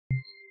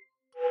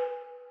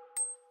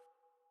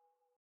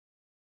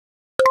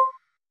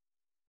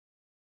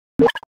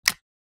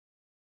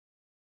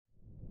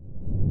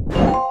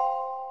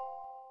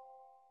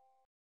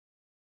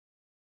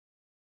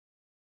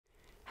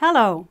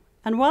Hello,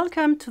 and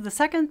welcome to the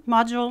second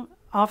module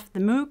of the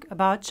MOOC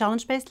about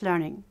challenge-based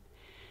learning.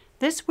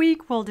 This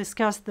week we'll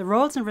discuss the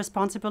roles and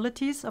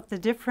responsibilities of the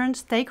different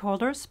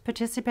stakeholders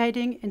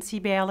participating in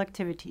CBL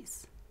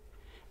activities.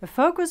 A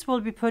focus will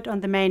be put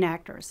on the main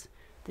actors,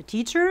 the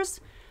teachers,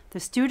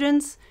 the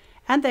students,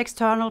 and the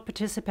external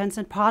participants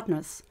and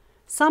partners,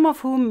 some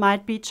of whom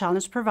might be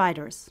challenge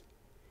providers.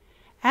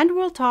 And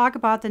we'll talk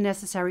about the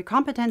necessary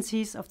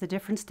competencies of the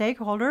different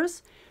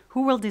stakeholders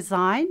who will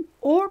design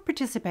or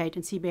participate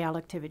in CBL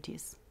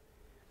activities.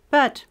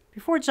 But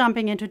before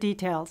jumping into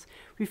details,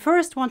 we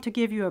first want to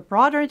give you a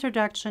broader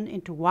introduction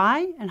into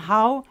why and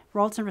how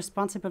roles and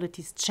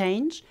responsibilities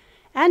change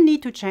and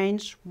need to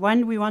change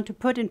when we want to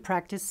put in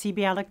practice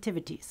CBL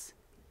activities.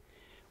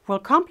 We'll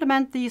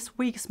complement this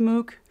week's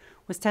MOOC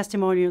with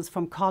testimonials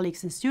from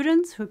colleagues and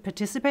students who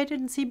participated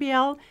in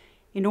CBL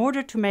in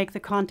order to make the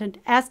content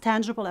as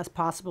tangible as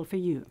possible for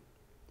you.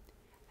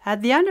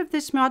 At the end of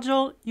this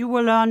module, you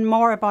will learn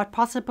more about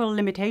possible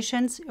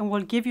limitations and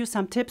we'll give you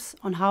some tips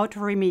on how to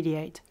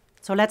remediate.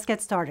 So let's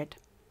get started.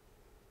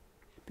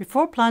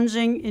 Before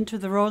plunging into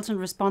the roles and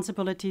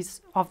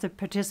responsibilities of the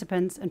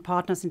participants and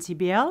partners in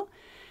CBL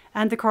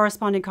and the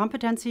corresponding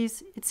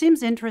competencies, it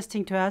seems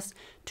interesting to us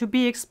to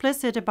be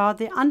explicit about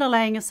the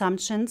underlying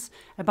assumptions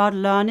about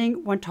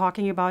learning when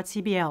talking about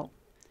CBL.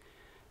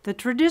 The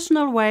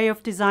traditional way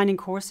of designing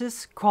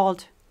courses,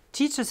 called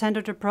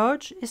teacher-centered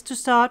approach, is to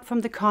start from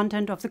the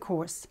content of the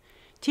course.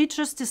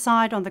 Teachers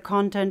decide on the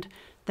content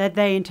that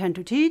they intend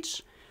to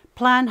teach,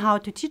 plan how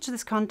to teach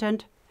this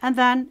content, and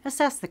then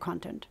assess the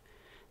content.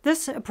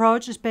 This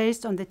approach is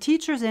based on the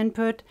teacher's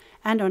input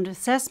and on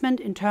assessment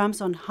in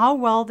terms on how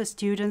well the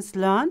students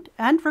learned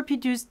and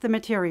reproduced the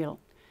material.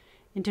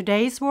 In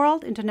today's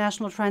world,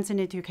 international trends in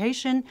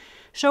education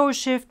show a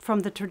shift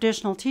from the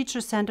traditional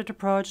teacher-centered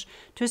approach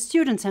to a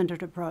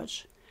student-centered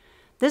approach.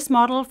 This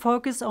model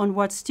focuses on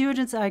what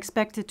students are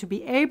expected to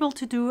be able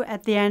to do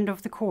at the end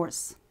of the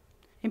course.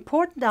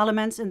 Important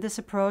elements in this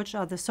approach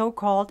are the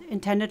so-called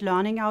intended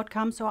learning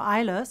outcomes, or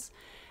ILERs,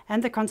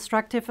 and the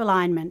constructive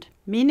alignment,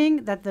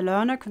 meaning that the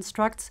learner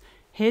constructs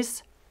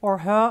his or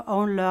her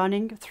own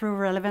learning through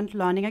relevant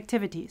learning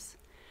activities.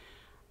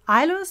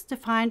 ILERs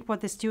define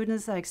what the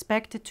students are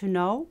expected to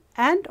know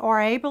and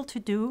are able to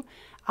do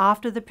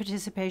after the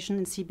participation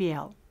in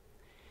CBL.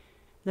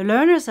 The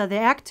learners are the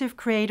active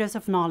creators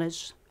of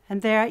knowledge,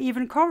 and they are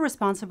even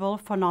co-responsible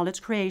for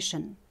knowledge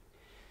creation.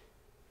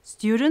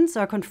 Students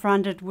are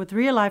confronted with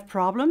real-life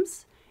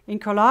problems in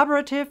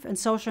collaborative and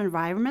social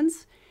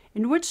environments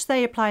in which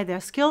they apply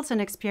their skills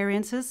and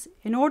experiences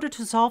in order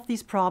to solve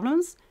these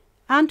problems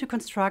and to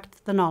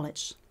construct the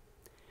knowledge.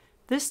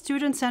 This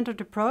student-centered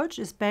approach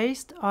is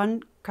based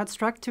on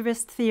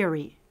constructivist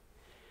theory.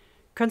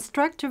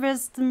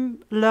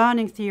 Constructivism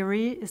learning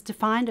theory is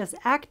defined as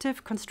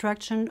active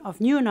construction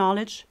of new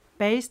knowledge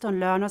based on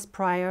learners'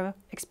 prior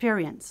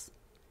experience.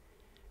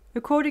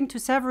 According to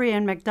Silvia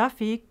and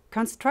McDuffie,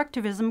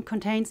 constructivism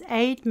contains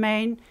 8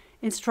 main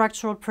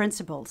instructional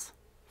principles.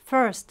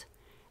 First,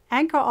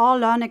 anchor all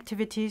learn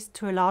activities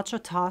to a larger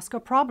task or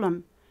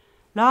problem.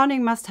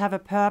 Learning must have a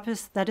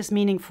purpose that is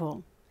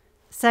meaningful.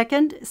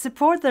 Second,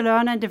 support the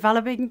learner in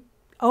developing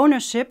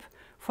ownership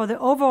for the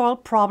overall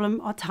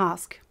problem or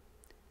task.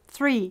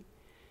 3.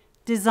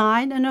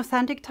 Design an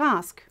authentic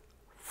task.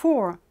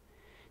 4.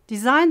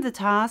 Design the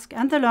task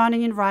and the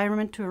learning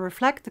environment to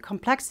reflect the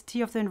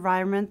complexity of the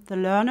environment the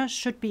learner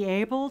should be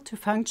able to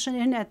function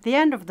in at the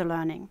end of the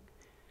learning.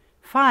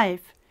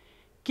 5.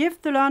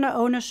 Give the learner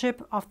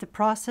ownership of the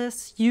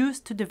process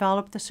used to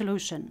develop the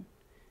solution.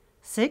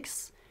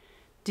 6.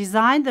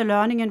 Design the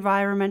learning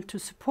environment to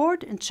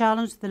support and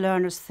challenge the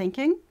learner's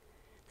thinking.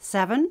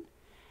 7.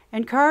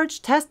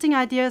 Encourage testing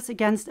ideas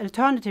against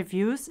alternative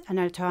views and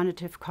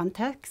alternative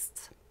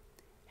contexts.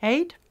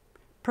 8.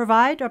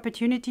 Provide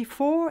opportunity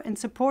for and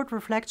support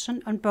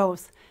reflection on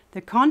both the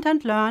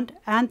content learned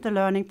and the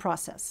learning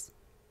process.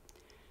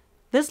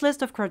 This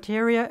list of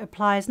criteria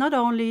applies not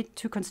only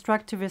to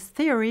constructivist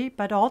theory,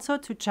 but also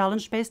to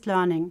challenge-based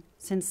learning,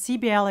 since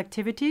CBL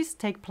activities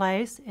take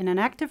place in an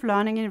active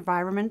learning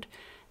environment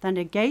that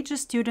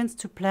engages students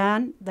to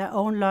plan their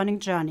own learning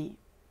journey.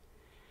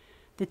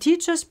 The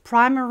teacher's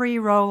primary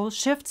role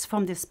shifts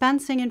from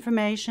dispensing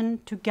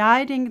information to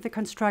guiding the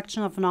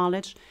construction of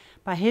knowledge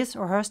by his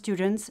or her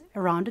students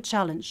around a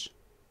challenge.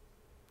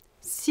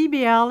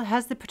 CBL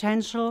has the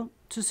potential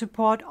to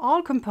support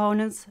all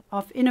components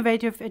of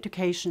innovative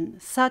education,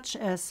 such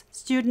as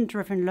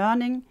student-driven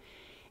learning,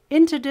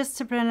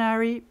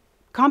 interdisciplinary,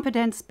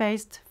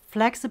 competence-based,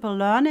 flexible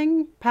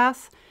learning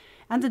paths,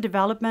 and the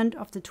development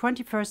of the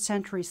 21st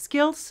century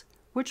skills,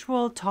 which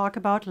we'll talk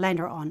about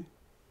later on.